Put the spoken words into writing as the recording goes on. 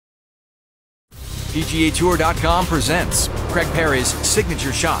PGA TOUR.com presents Craig Parry's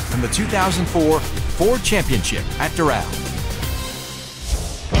signature shot from the 2004 Ford Championship at Doral.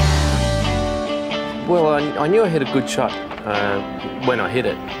 Well, I knew I hit a good shot when I hit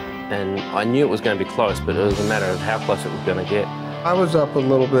it, and I knew it was going to be close, but it was a matter of how close it was going to get. I was up a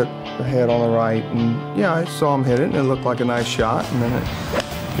little bit ahead on the right, and yeah, I saw him hit it, and it looked like a nice shot, and then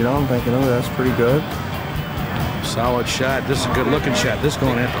I'm thinking, oh, that's pretty good. Solid shot. This is a good-looking shot. This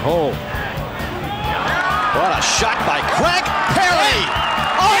going at the hole. What a shot by Craig Parry!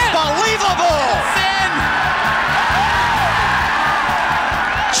 Unbelievable!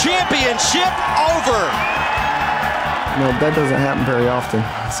 Championship over! No, that doesn't happen very often.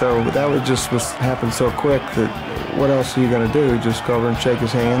 So that was happened so quick that what else are you going to do? Just go over and shake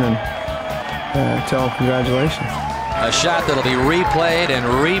his hand and tell him congratulations. A shot that'll be replayed and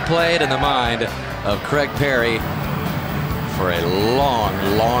replayed in the mind of Craig Parry for a long,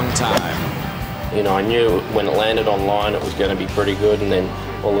 long time. You know, I knew when it landed on line it was going to be pretty good, and then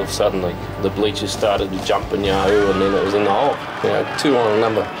all of a sudden the bleachers started to jump in Yahoo, and then it was in the hole. You know, 2 on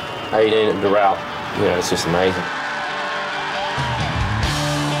number 18 at Doral. You know, it's just amazing.